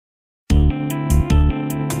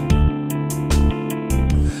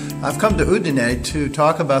I've come to Udine to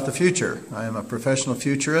talk about the future. I am a professional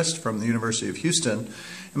futurist from the University of Houston,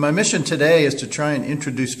 and my mission today is to try and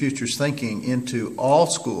introduce futures thinking into all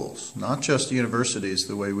schools, not just universities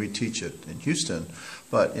the way we teach it in Houston,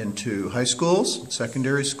 but into high schools,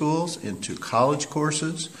 secondary schools, into college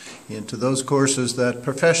courses, into those courses that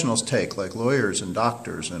professionals take, like lawyers and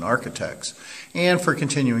doctors and architects, and for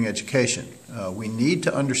continuing education. We need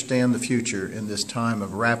to understand the future in this time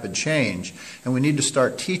of rapid change, and we need to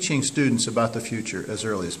start teaching students about the future as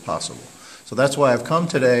early as possible. So that's why I've come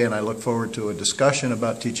today, and I look forward to a discussion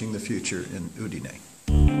about teaching the future in Udine.